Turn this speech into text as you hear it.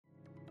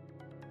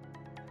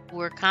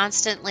We're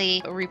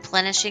constantly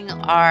replenishing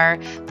our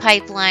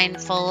pipeline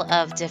full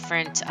of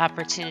different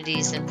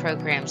opportunities and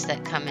programs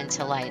that come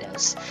into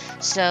Leidos.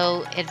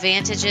 So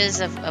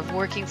advantages of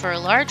working for a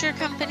larger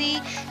company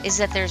is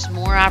that there's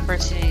more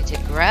opportunity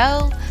to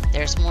grow,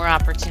 there's more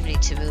opportunity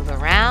to move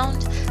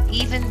around.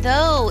 Even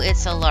though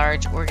it's a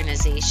large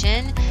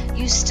organization,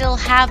 you still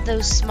have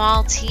those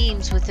small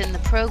teams within the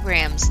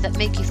programs that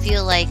make you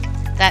feel like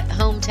that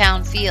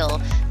hometown feel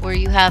where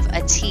you have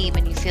a team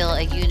and you feel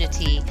a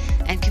unity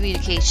and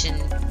communication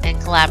and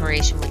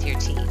collaboration with your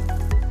team.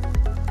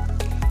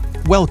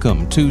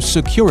 Welcome to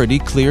Security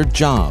Cleared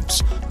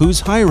Jobs, Who's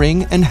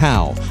Hiring and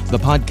How, the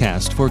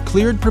podcast for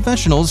cleared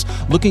professionals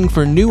looking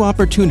for new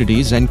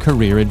opportunities and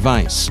career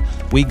advice.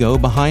 We go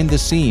behind the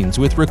scenes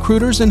with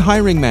recruiters and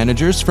hiring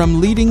managers from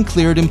leading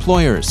cleared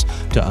employers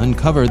to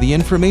uncover the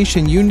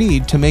information you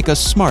need to make a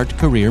smart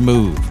career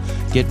move.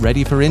 Get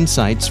ready for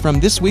insights from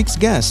this week's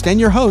guest and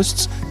your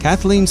hosts,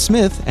 Kathleen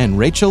Smith and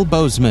Rachel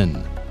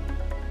Bozeman.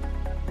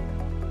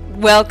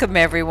 Welcome,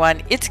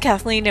 everyone. It's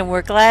Kathleen, and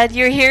we're glad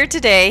you're here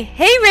today.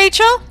 Hey,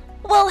 Rachel.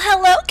 Well,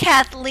 hello,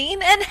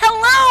 Kathleen, and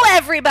hello,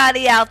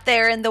 everybody out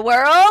there in the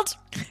world.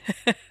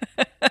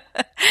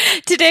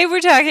 Today,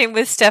 we're talking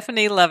with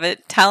Stephanie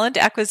Lovett, Talent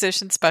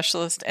Acquisition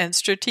Specialist and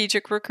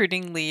Strategic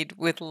Recruiting Lead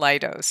with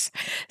Leidos.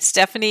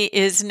 Stephanie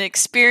is an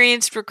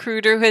experienced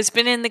recruiter who has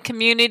been in the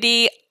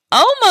community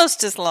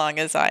almost as long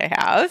as I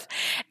have,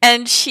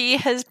 and she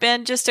has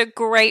been just a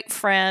great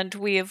friend.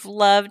 We have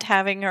loved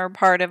having her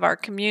part of our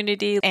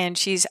community, and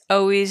she's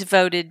always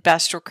voted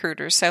best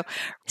recruiter. So,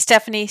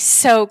 Stephanie,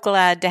 so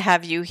glad to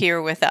have you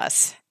here with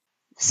us.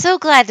 So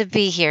glad to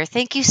be here.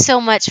 Thank you so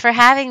much for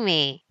having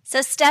me.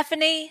 So,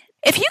 Stephanie,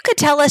 if you could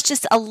tell us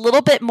just a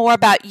little bit more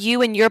about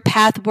you and your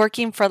path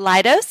working for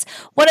Leidos,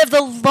 one of the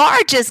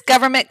largest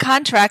government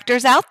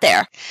contractors out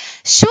there.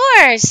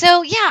 Sure.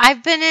 So,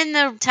 I've been in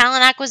the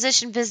talent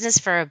acquisition business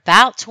for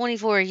about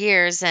 24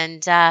 years,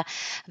 and I've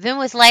been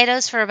with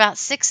Leidos for about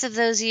 6 of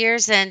those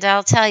years, and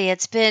I'll tell you,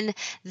 it's been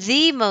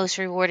the most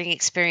rewarding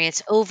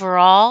experience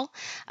overall.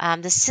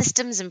 The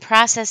systems and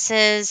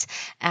processes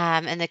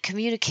and the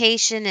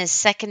communication is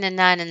second to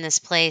none in this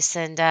place,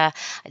 and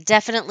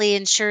definitely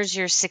ensures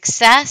your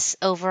success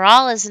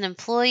overall as an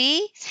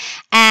employee,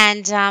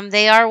 and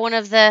they are one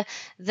of the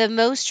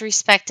most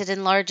respected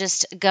and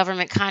largest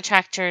government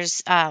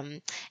contractors,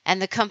 and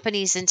the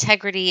company's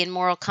integrity and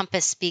moral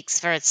compass speaks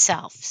for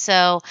itself.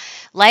 So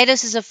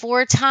Leidos is a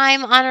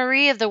 4-time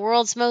honoree of the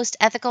world's most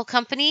ethical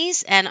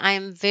companies, and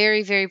I'm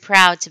very, very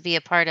proud to be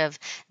a part of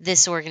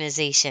this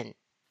organization.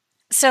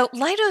 So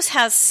Leidos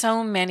has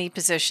so many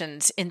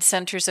positions in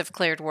centers of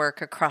cleared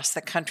work across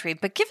the country,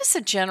 but give us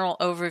a general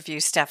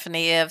overview,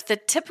 Stephanie, of the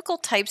typical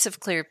types of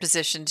cleared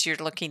positions you're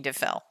looking to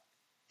fill.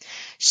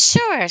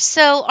 Sure.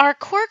 So our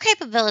core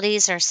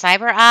capabilities are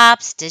cyber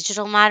ops,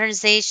 digital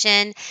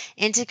modernization,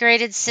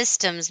 integrated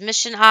systems,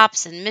 mission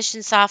ops, and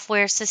mission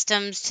software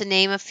systems, to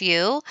name a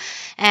few.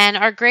 And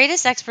our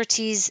greatest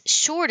expertise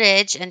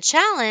shortage and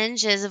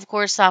challenge is, of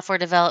course, software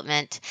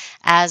development,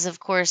 as,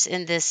 of course,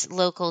 in this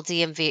local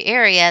DMV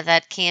area,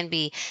 that can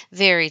be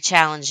very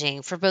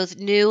challenging for both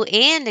new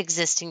and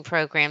existing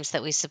programs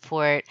that we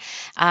support.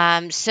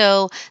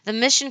 So the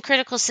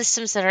mission-critical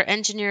systems that our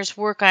engineers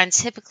work on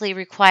typically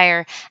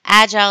require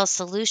agile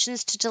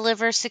solutions to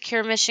deliver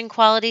secure mission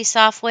quality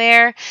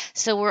software.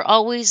 So we're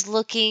always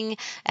looking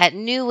at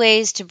new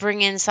ways to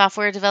bring in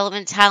software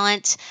development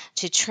talent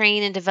to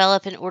train and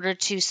develop in order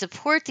to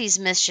support these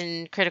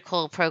mission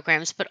critical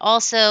programs. But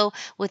also,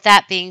 with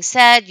that being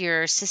said,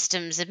 your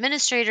systems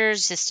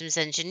administrators, systems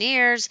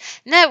engineers,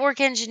 network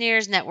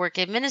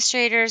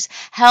administrators,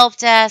 help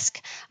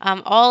desk,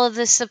 all of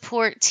the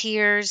support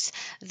tiers,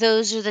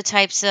 those are the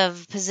types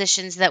of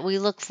positions that we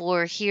look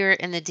for here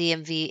in the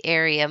DMV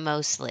area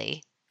mostly.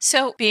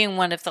 So, being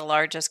one of the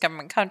largest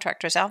government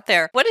contractors out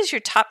there, what is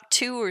your top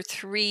 2 or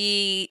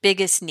 3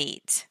 biggest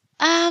needs?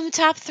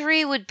 Top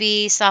 3 would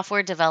be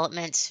software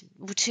development,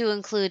 to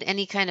include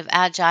any kind of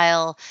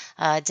agile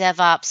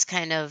DevOps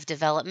kind of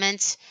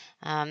development.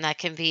 That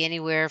can be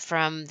anywhere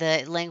from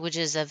the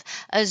languages of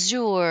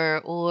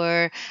Azure,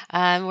 or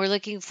we're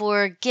looking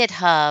for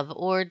GitHub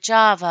or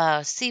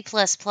Java, C++,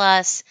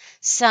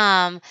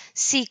 some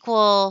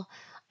SQL.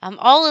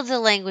 All of the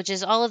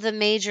languages, all of the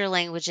major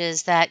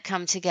languages that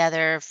come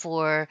together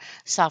for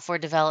software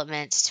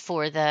development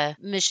for the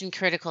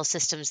mission-critical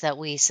systems that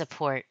we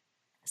support.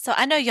 So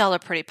I know y'all are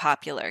pretty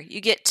popular.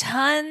 You get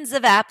tons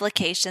of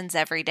applications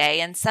every day,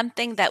 and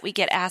something that we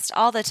get asked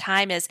all the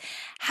time is,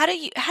 how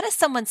does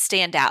someone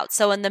stand out?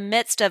 So in the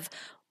midst of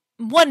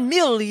 1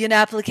 million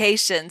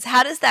applications,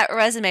 how does that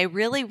resume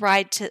really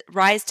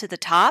rise to the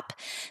top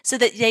so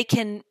that they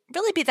can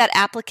really be that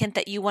applicant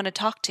that you want to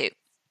talk to?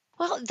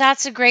 Well,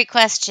 that's a great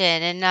question.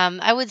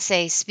 And I would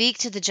say speak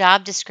to the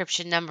job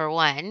description, number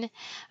one,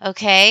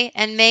 okay?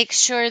 And make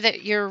sure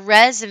that your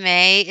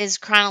resume is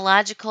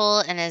chronological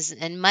and as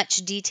in much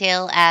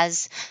detail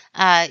as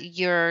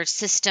your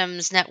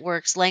systems,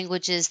 networks,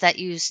 languages that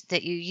you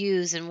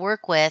use and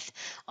work with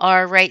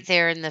are right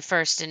there in the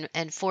first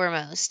and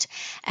foremost.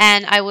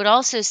 And I would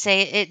also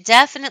say it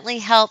definitely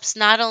helps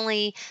not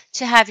only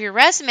to have your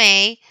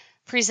resume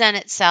present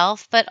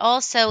itself, but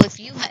also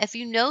if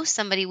you know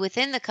somebody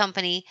within the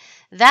company,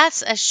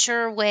 that's a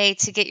sure way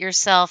to get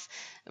yourself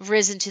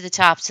risen to the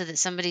top so that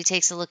somebody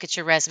takes a look at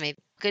your resume.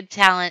 Good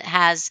talent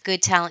has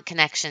good talent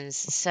connections.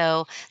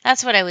 So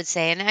that's what I would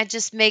say. And I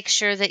just make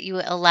sure that you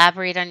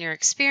elaborate on your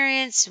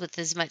experience with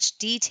as much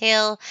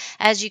detail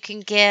as you can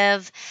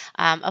give.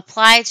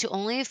 Apply to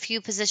only a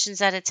few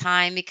positions at a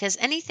time because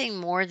anything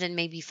more than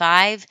maybe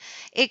five,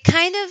 it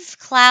kind of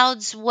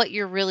clouds what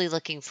you're really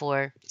looking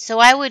for. So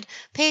I would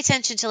pay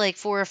attention to like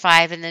four or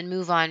five and then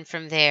move on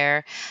from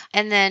there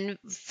and then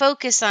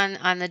focus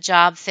on the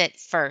job fit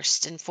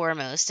first and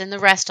foremost, and the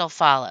rest will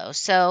follow.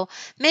 So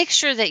make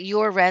sure that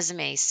your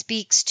resume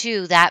speaks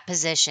to that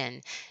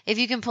position. If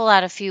you can pull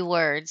out a few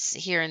words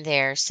here and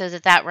there so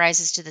that that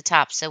rises to the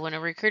top. So when a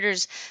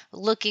recruiter's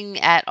looking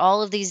at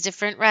all of these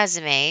different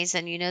resumes,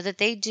 and you know that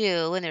they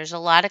do, and there's a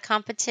lot of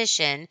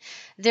competition,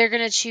 they're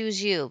going to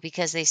choose you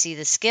because they see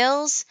the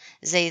skills,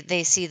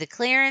 they see the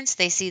clearance,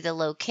 they see the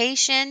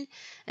location.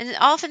 And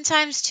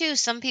oftentimes, too,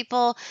 some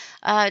people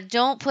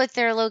don't put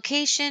their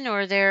location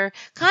or their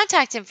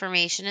contact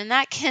information, and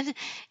that can,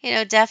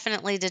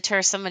 definitely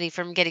deter somebody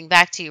from getting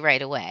back to you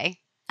right away.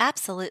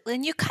 Absolutely.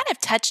 And you kind of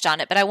touched on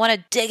it, but I want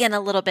to dig in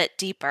a little bit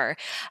deeper.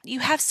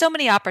 You have so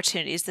many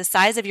opportunities. The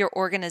size of your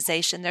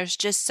organization, there's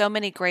just so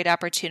many great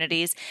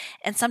opportunities.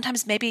 And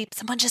sometimes maybe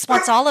someone just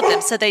wants all of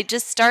them. So they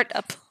just start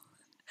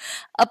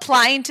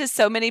applying to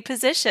so many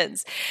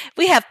positions.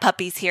 We have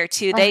puppies here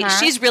too.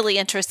 She's really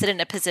interested in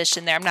a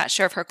position there. I'm not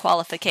sure of her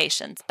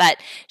qualifications, but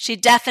she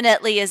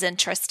definitely is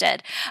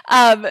interested.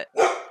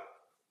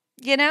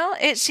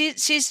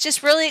 She's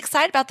just really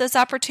excited about those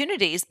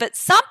opportunities. But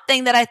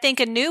something that I think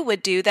a new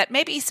would do that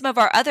maybe some of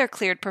our other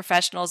cleared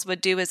professionals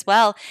would do as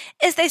well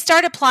is they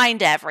start applying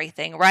to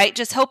everything, right?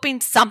 Just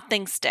hoping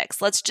something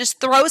sticks. Let's just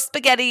throw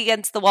spaghetti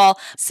against the wall.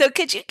 So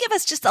could you give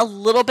us just a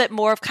little bit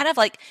more of kind of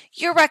like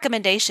your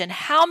recommendation?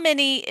 How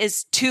many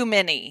is too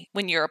many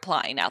when you're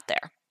applying out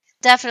there?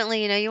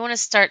 Definitely, you want to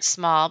start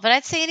small, but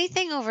I'd say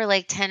anything over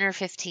like 10 or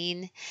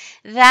 15,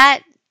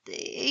 that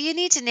you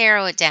need to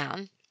narrow it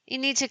down. You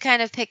need to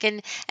kind of pick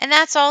and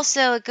that's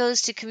also, it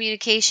goes to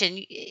communication.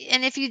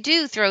 And if you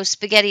do throw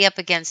spaghetti up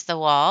against the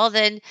wall,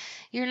 then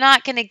you're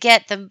not going to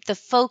get the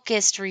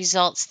focused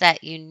results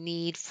that you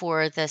need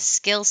for the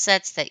skill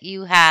sets that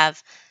you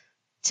have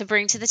to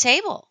bring to the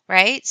table,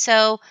 right?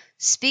 So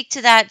speak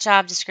to that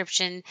job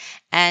description,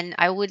 and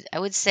I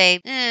would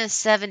say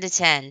 7 to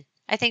 10.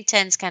 I think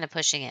 10 is kind of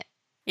pushing it.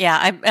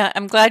 Yeah,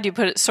 I'm glad you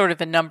put sort of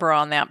a number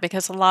on that,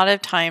 because a lot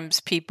of times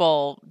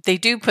people, they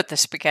do put the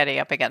spaghetti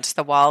up against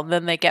the wall, and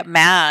then they get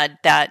mad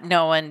that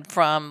no one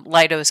from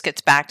Leidos gets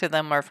back to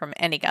them or from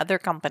any other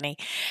company,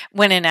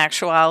 when in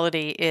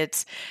actuality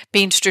it's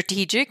being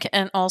strategic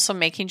and also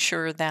making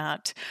sure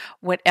that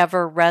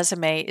whatever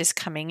resume is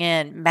coming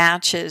in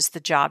matches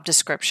the job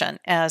description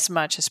as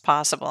much as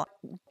possible.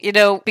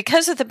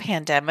 Because of the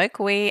pandemic,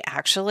 we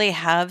actually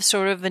have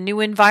sort of a new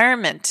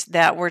environment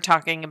that we're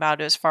talking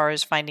about as far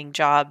as finding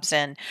jobs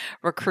and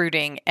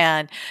recruiting.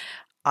 And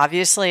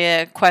obviously,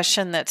 a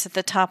question that's at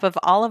the top of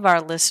all of our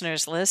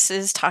listeners' lists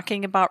is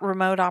talking about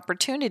remote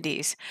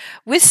opportunities.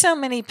 With so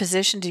many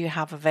positions you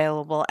have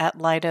available at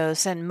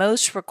Leidos, and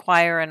most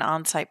require an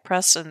on-site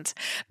presence,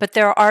 but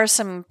there are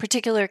some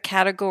particular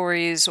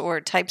categories or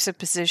types of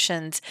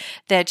positions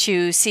that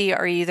you see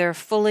are either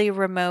fully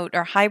remote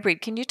or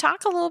hybrid. Can you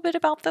talk a little bit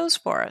about those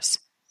for us?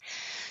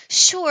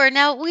 Sure.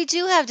 Now, we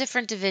do have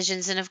different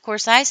divisions, and of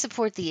course, I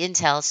support the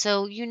Intel.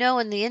 So,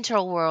 in the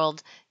Intel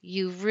world,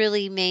 you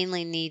really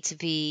mainly need to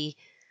be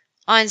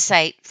on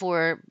site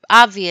for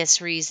obvious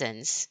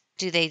reasons.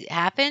 Do they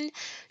happen?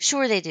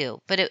 Sure, they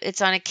do, but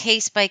it's on a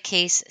case by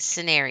case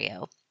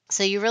scenario.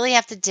 So, you really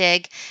have to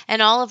dig,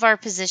 and all of our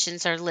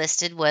positions are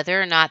listed,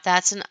 whether or not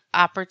that's an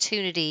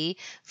opportunity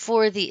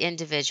for the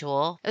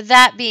individual.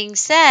 That being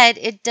said,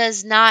 it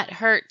does not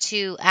hurt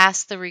to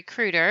ask the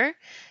recruiter,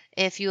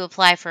 if you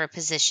apply for a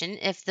position,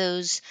 if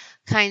those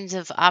kinds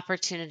of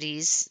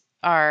opportunities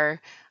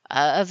are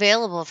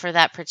available for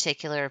that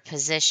particular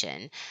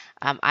position.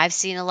 I've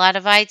seen a lot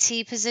of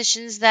IT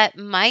positions that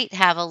might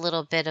have a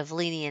little bit of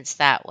lenience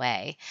that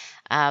way,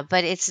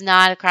 but it's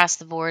not across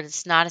the board.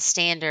 It's not a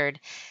standard,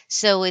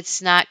 so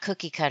it's not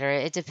cookie cutter.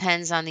 It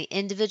depends on the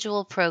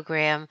individual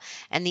program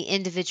and the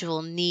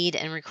individual need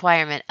and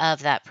requirement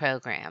of that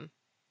program.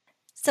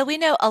 So we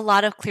know a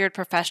lot of cleared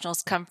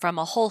professionals come from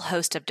a whole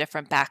host of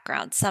different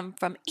backgrounds, some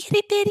from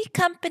itty bitty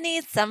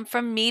companies, some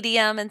from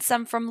medium, and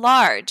some from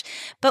large.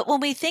 But when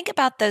we think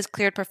about those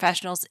cleared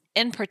professionals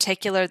in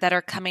particular that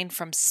are coming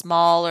from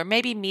small or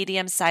maybe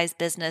medium sized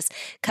business,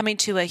 coming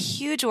to a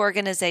huge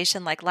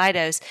organization like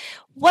Leidos,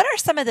 what are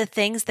some of the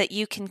things that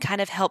you can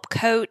kind of help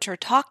coach or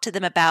talk to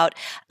them about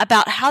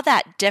how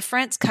that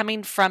difference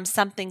coming from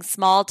something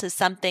small to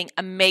something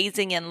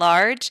amazing and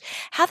large,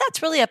 how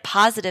that's really a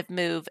positive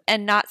move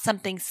and not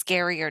something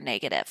scary or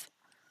negative?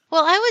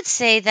 Well, I would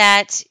say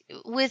that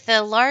with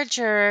a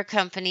larger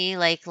company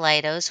like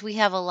Leidos, we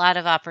have a lot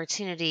of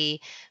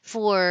opportunity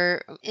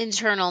for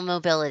internal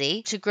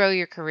mobility to grow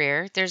your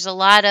career. There's a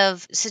lot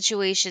of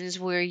situations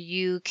where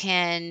you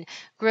can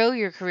grow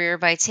your career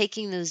by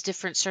taking those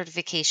different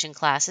certification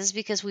classes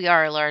because we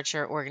are a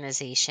larger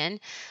organization.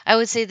 I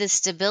would say the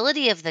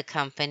stability of the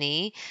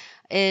company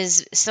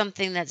is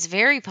something that's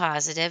very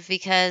positive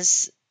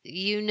because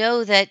you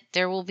know that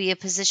there will be a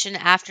position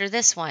after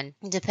this one.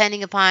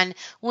 Depending upon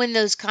when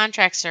those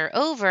contracts are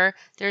over,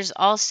 there's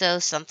also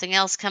something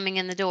else coming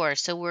in the door.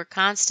 So we're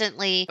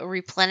constantly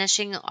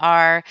replenishing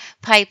our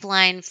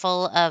pipeline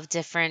full of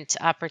different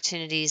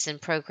opportunities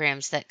and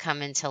programs that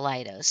come into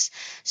Leidos.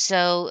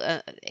 So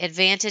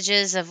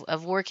advantages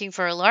of working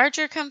for a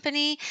larger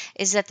company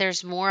is that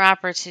there's more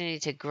opportunity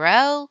to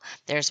grow.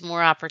 There's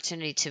more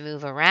opportunity to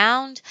move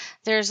around.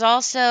 There's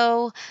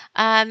also,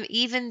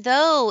 even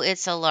though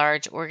it's a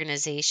large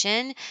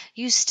organization,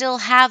 you still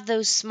have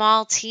those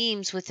small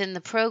teams within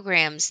the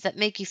programs that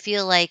make you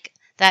feel like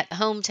that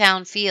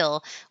hometown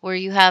feel where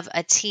you have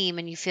a team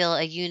and you feel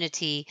a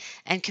unity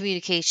and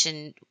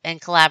communication and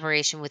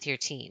collaboration with your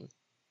team.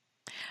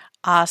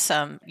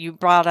 Awesome. You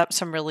brought up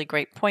some really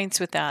great points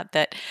with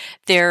that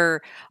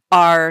there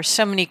are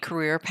so many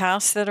career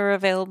paths that are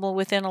available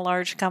within a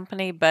large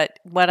company, but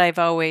what I've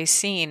always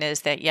seen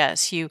is that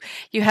yes, you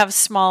have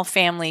small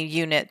family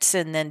units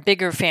and then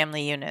bigger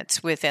family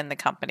units within the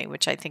company,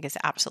 which I think is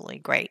absolutely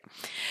great.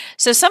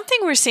 So something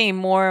we're seeing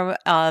more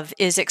of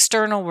is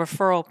external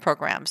referral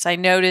programs. I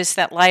noticed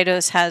that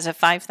Leidos has a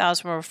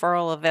 5,000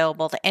 referral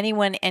available to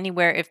anyone,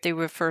 anywhere if they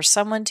refer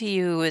someone to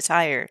you who is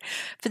hired.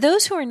 For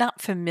those who are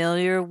not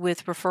familiar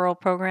with referral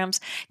programs,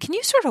 can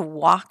you sort of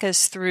walk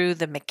us through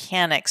the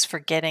mechanics for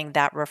getting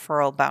that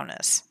referral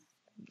bonus?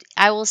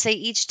 I will say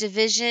each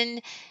division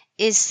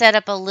is set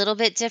up a little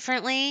bit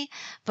differently,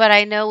 but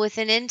I know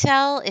within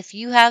Intel, if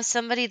you have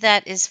somebody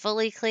that is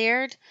fully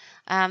cleared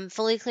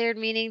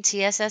meaning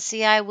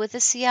TSSCI with a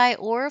CI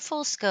or a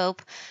full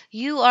scope,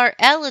 you are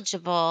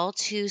eligible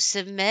to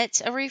submit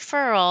a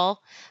referral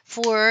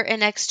for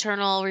an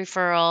external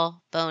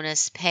referral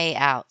bonus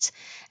payout.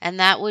 And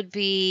that would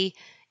be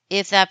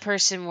if that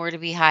person were to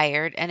be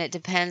hired, and it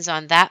depends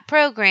on that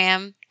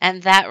program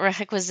and that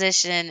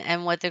requisition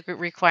and what the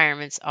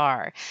requirements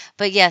are.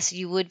 But yes,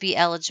 you would be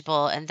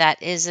eligible, and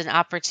that is an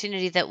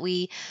opportunity that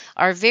we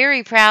are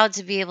very proud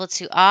to be able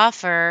to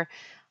offer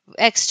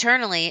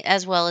externally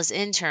as well as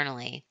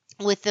internally.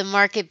 With the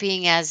market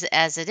being as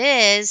it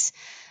is,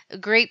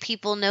 great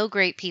people know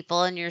great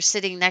people, and you're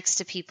sitting next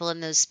to people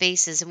in those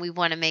spaces, and we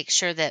want to make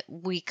sure that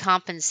we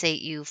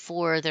compensate you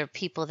for the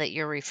people that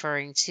you're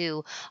referring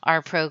to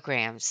our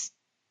programs.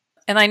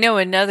 And I know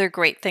another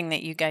great thing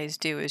that you guys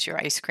do is your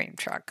ice cream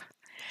truck.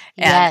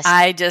 And Yes,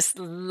 I just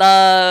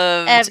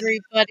loved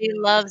everybody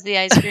loves the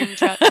ice cream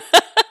truck.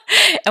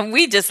 and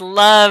we just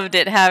loved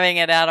it having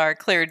it at our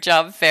cleared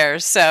job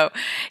fairs. So,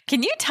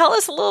 can you tell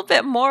us a little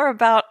bit more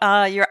about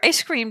your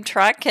ice cream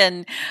truck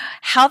and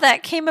how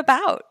that came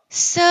about?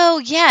 So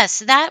yes,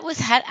 that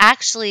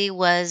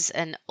was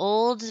an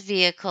old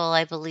vehicle,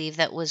 I believe,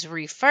 that was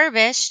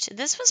refurbished.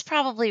 This was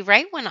probably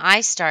right when I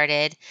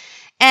started,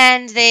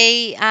 and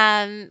they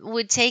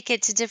would take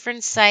it to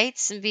different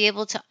sites and be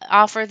able to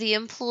offer the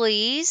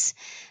employees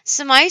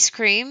some ice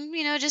cream,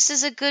 just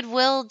as a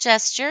goodwill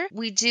gesture.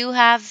 We do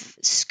have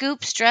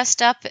Scoops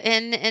dressed up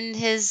in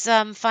his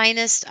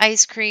finest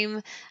ice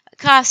cream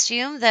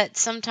costume that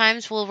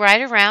sometimes will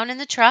ride around in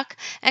the truck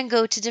and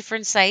go to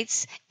different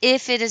sites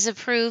if it is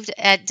approved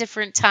at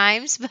different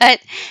times.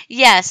 But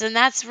yes, and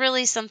that's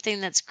really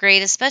something that's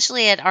great,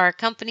 especially at our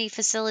company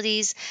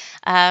facilities,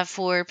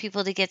 for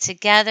people to get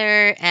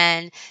together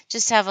and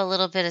just have a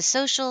little bit of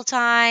social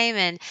time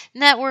and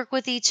network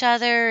with each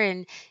other.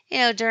 And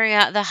during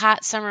the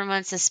hot summer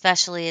months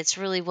especially, it's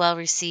really well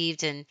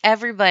received, and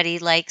everybody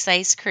likes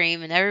ice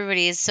cream, and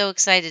everybody is so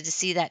excited to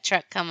see that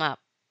truck come up.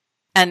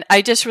 And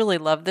I just really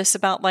love this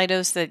about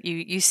Leidos, that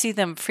you see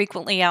them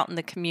frequently out in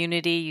the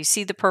community. You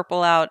see the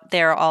purple out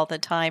there all the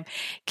time.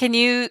 Can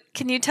you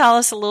tell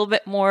us a little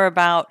bit more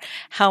about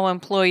how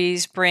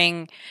employees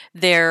bring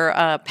their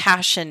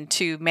passion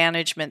to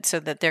management so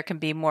that there can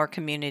be more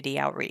community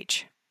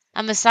outreach?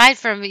 Aside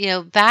from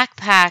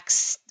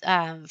backpacks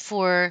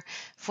for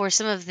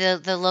some of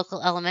the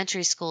local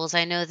elementary schools.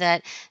 I know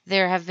that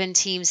there have been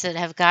teams that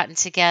have gotten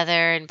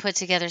together and put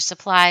together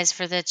supplies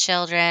for the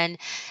children.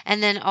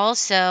 And then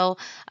also,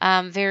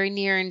 very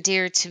near and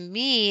dear to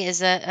me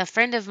is a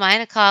friend of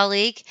mine, a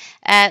colleague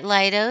at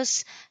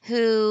Leidos,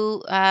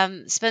 who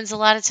spends a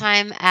lot of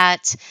time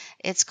at,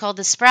 it's called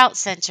the Sprout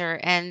Center,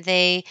 and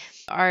they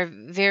are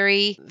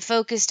very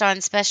focused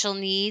on special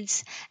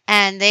needs.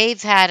 And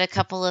they've had a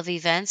couple of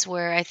events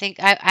where I think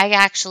I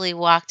actually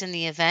walked in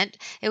the event.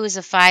 It was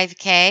a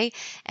 5K,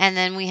 and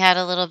then we had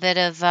a little bit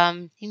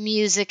of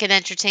music and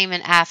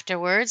entertainment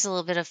afterwards, a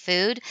little bit of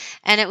food,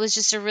 and it was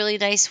just a really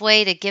nice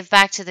way to give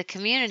back to the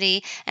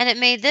community. And it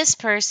made this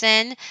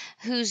person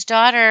whose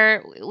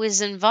daughter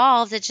was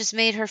involved, it just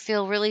made her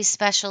feel really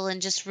special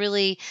and just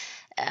really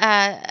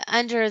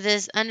under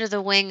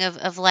the wing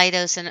of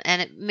Leidos,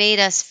 and it made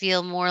us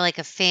feel more like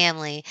a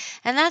family.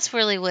 And that's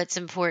really what's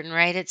important,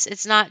 right?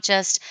 It's not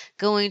just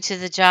going to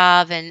the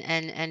job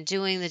and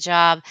doing the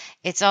job.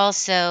 It's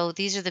also,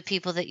 these are the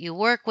people that you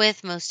work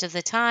with most of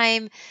the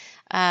time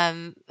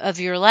of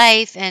your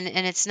life, and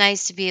it's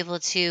nice to be able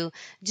to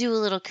do a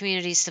little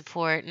community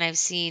support. And I've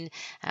seen,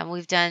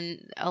 we've done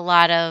a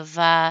lot of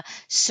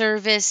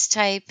service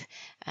type,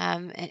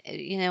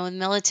 in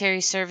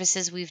military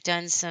services. We've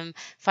done some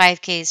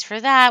 5Ks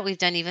for that. We've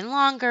done even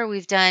longer.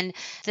 We've done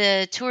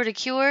the Tour de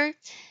Cure,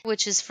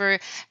 which is for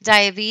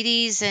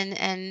diabetes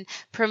and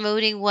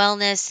promoting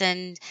wellness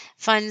and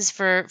funds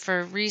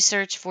for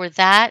research for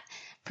that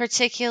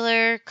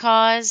particular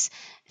cause.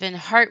 Been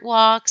heart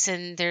walks,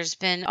 and there's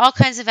been all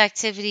kinds of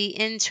activity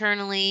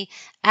internally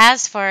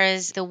as far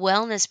as the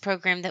wellness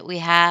program that we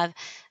have.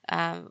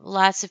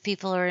 Lots of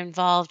people are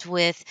involved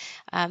with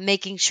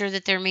making sure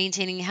that they're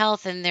maintaining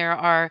health, and there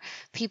are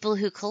people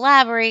who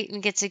collaborate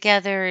and get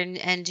together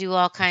and do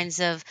all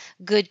kinds of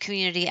good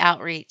community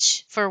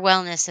outreach for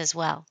wellness as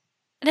well.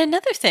 And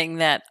another thing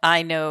that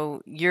I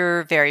know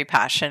you're very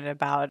passionate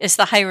about is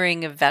the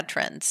hiring of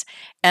veterans.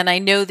 And I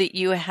know that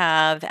you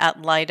have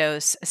at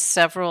Leidos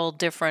several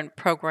different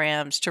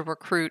programs to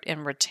recruit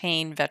and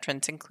retain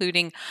veterans,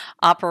 including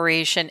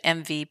Operation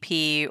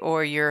MVP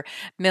or your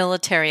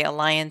Military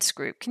Alliance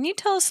Group. Can you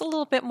tell us a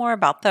little bit more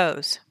about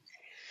those?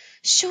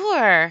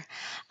 Sure.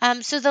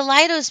 So the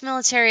Leidos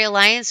Military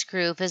Alliance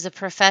Group is a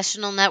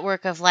professional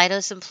network of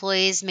Leidos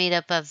employees made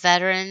up of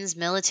veterans,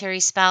 military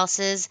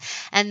spouses,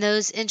 and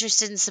those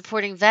interested in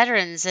supporting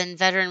veterans and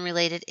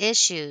veteran-related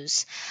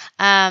issues.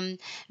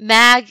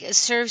 MAG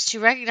serves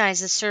to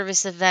recognize the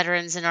service of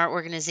veterans in our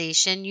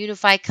organization,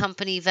 unify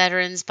company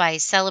veterans by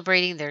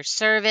celebrating their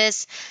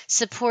service,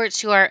 support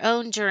to our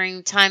own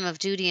during time of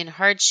duty and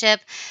hardship,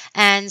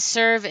 and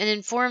serve and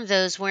inform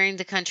those wearing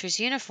the country's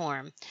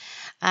uniform.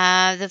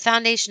 The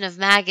foundation of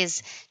MAG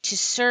is to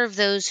serve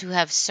those who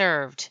have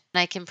served.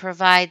 And I can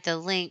provide the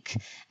link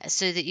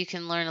so that you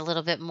can learn a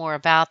little bit more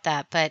about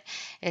that. But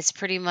it's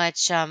pretty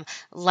much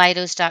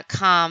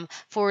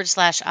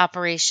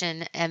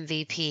leidos.com/Operation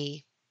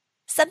MVP.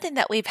 Something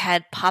that we've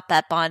had pop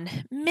up on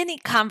many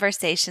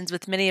conversations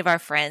with many of our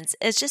friends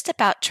is just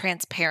about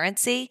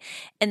transparency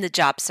in the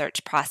job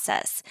search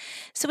process.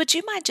 So would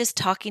you mind just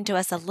talking to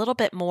us a little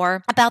bit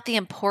more about the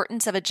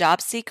importance of a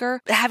job seeker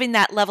having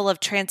that level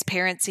of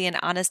transparency and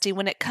honesty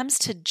when it comes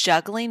to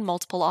juggling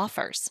multiple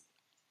offers?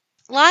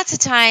 Lots of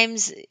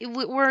times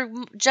we're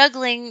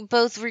juggling,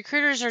 both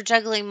recruiters are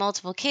juggling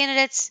multiple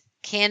candidates.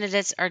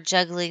 Candidates are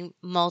juggling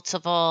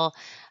multiple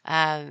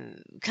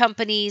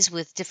companies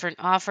with different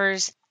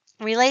offers.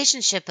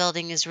 Relationship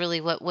building is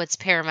really what's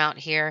paramount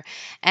here,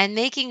 and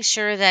making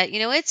sure that,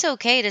 it's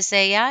okay to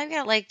say, yeah, I've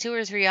got like 2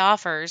 or 3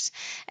 offers.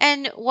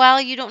 And while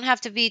you don't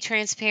have to be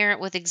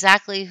transparent with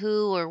exactly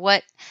who or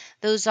what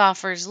those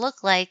offers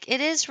look like,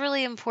 it is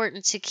really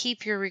important to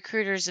keep your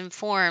recruiters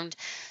informed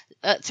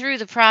through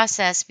the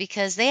process,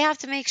 because they have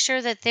to make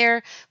sure that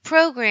their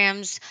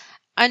programs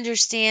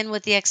understand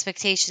what the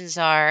expectations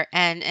are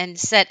and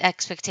set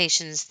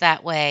expectations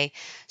that way.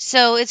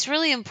 So it's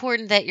really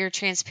important that you're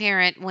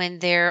transparent when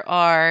there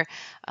are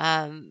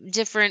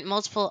different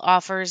multiple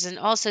offers, and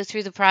also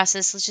through the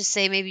process. Let's just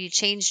say maybe you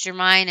changed your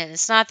mind and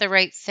it's not the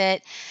right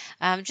fit.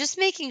 Just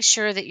making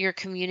sure that you're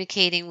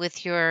communicating with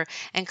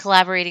and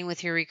collaborating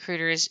with your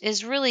recruiters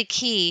is really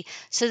key,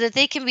 so that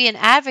they can be an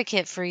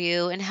advocate for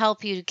you and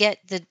help you get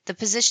the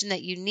position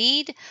that you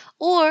need,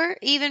 or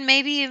even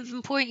maybe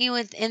even point you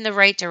in the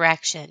right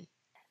direction.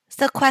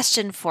 So,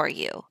 question for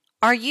you.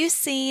 Are you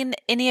seeing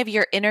any of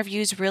your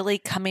interviews really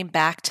coming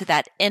back to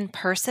that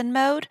in-person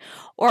mode,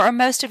 or are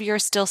most of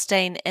yours still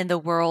staying in the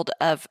world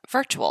of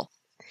virtual?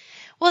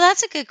 Well,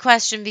 that's a good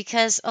question,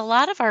 because a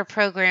lot of our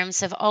programs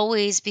have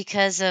always,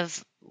 because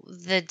of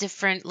the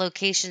different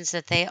locations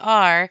that they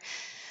are,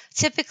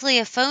 typically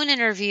a phone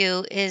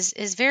interview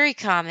is very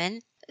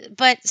common.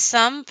 But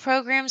some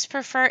programs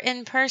prefer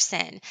in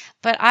person.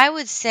 But I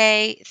would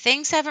say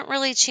things haven't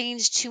really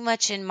changed too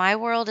much in my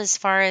world as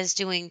far as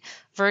doing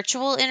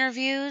virtual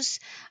interviews,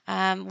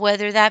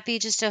 whether that be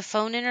just a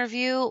phone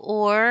interview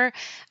or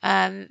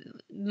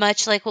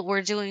much like what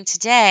we're doing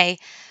today.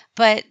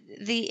 But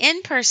the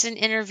in-person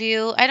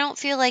interview, I don't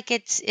feel like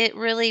it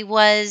really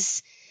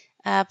was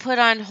put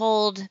on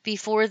hold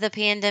before the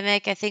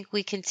pandemic. I think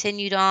we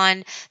continued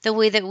on the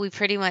way that we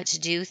pretty much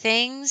do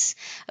things.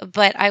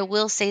 But I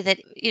will say that,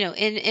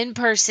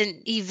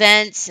 in-person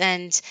events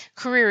and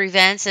career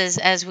events,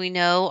 as we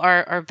know,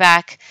 are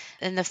back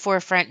in the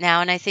forefront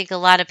now. And I think a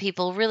lot of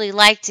people really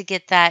like to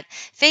get that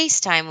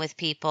FaceTime with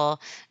people.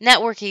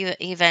 Networking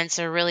events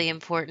are really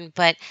important.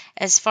 But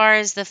as far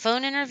as the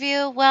phone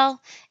interview,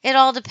 well, it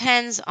all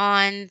depends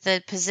on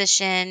the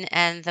position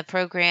and the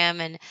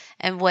program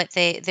and what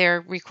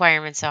their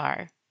requirements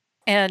are.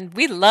 And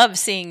we love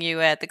seeing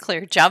you at the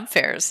Clear job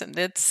fairs. And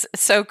it's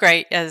so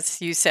great.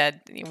 As you said,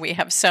 we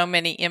have so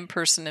many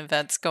in-person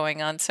events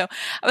going on. So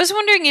I was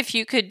wondering if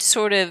you could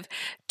sort of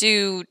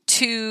do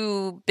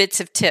 2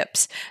 bits of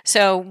tips.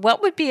 So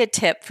what would be a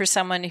tip for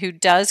someone who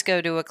does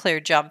go to a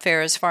Clear job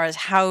fair as far as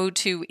how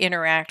to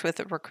interact with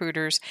the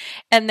recruiters?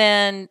 And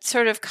then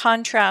sort of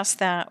contrast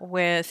that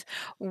with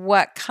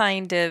what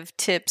kind of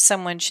tips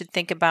someone should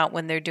think about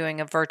when they're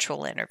doing a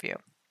virtual interview.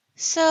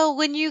 So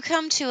when you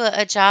come to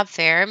a job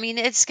fair, I mean,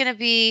 it's going to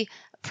be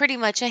pretty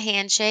much a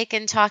handshake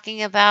and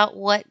talking about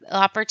what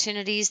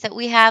opportunities that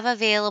we have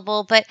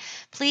available. But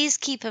please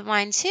keep in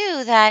mind,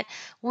 too, that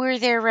we're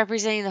there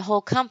representing the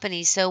whole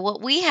company. So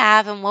what we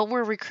have and what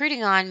we're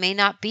recruiting on may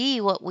not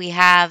be what we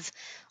have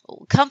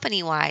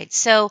company-wide.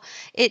 So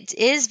it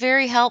is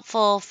very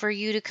helpful for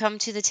you to come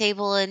to the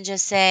table and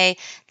just say,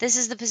 this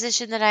is the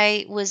position that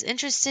I was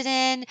interested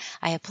in.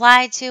 I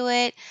applied to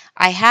it.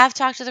 I have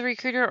talked to the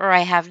recruiter or I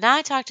have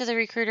not talked to the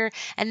recruiter.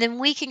 And then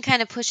we can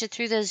kind of push it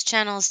through those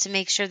channels to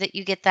make sure that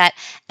you get that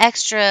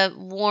extra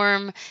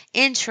warm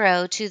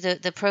intro to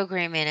the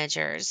program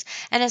managers.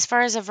 And as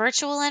far as a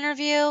virtual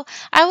interview,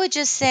 I would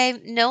just say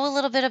know a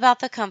little bit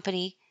about the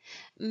company.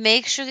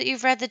 Make sure that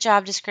you've read the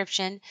job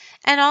description.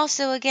 And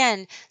also,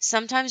 again,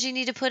 sometimes you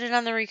need to put it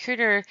on the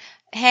recruiter,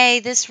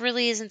 hey, this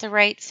really isn't the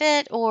right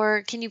fit,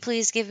 or can you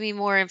please give me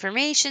more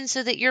information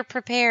so that you're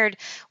prepared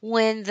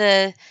when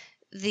the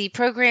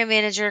program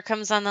manager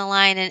comes on the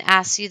line and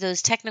asks you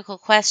those technical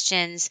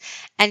questions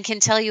and can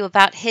tell you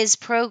about his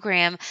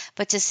program.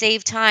 But to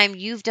save time,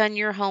 you've done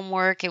your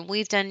homework and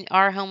we've done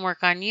our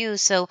homework on you.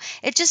 So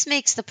it just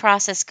makes the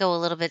process go a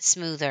little bit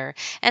smoother.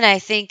 And I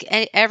think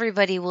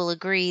everybody will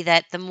agree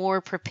that the more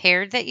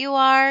prepared that you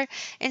are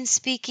in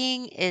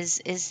speaking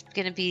is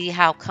going to be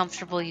how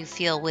comfortable you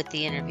feel with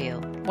the interview.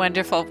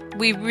 Wonderful.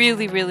 We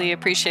really, really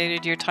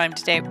appreciated your time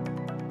today.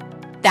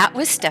 That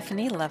was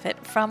Stephanie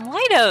Lovett from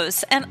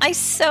Leidos. And I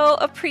so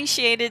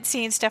appreciated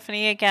seeing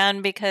Stephanie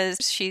again because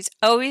she's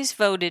always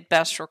voted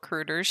best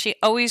recruiter. She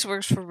always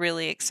works for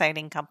really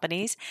exciting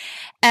companies.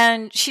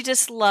 And she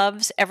just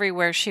loves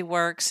everywhere she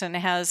works and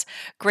has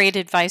great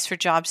advice for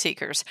job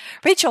seekers.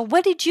 Rachel,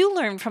 what did you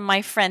learn from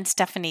my friend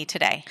Stephanie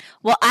today?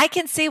 Well, I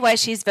can see why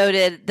she's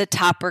voted the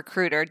top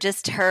recruiter.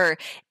 Just her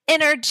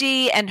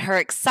energy and her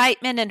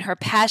excitement and her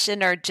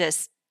passion are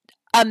just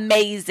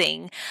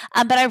amazing.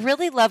 But I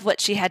really love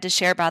what she had to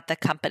share about the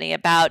company,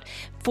 about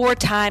 4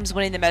 times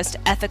winning the most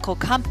ethical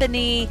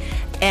company.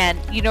 And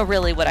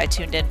really what I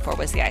tuned in for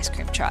was the ice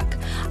cream truck.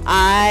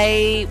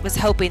 I was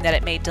hoping that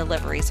it made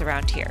deliveries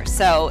around here.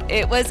 So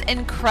it was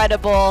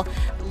incredible.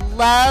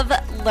 Love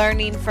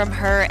learning from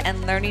her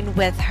and learning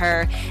with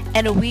her.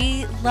 And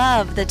we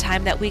love the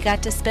time that we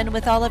got to spend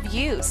with all of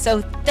you.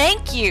 So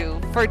thank you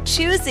for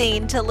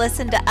choosing to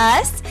listen to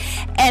us.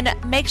 And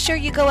make sure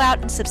you go out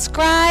and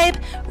subscribe,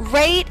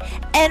 rate,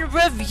 and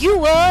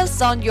review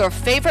us on your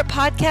favorite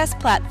podcast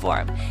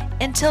platform.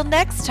 Until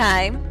next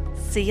time,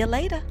 see you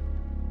later.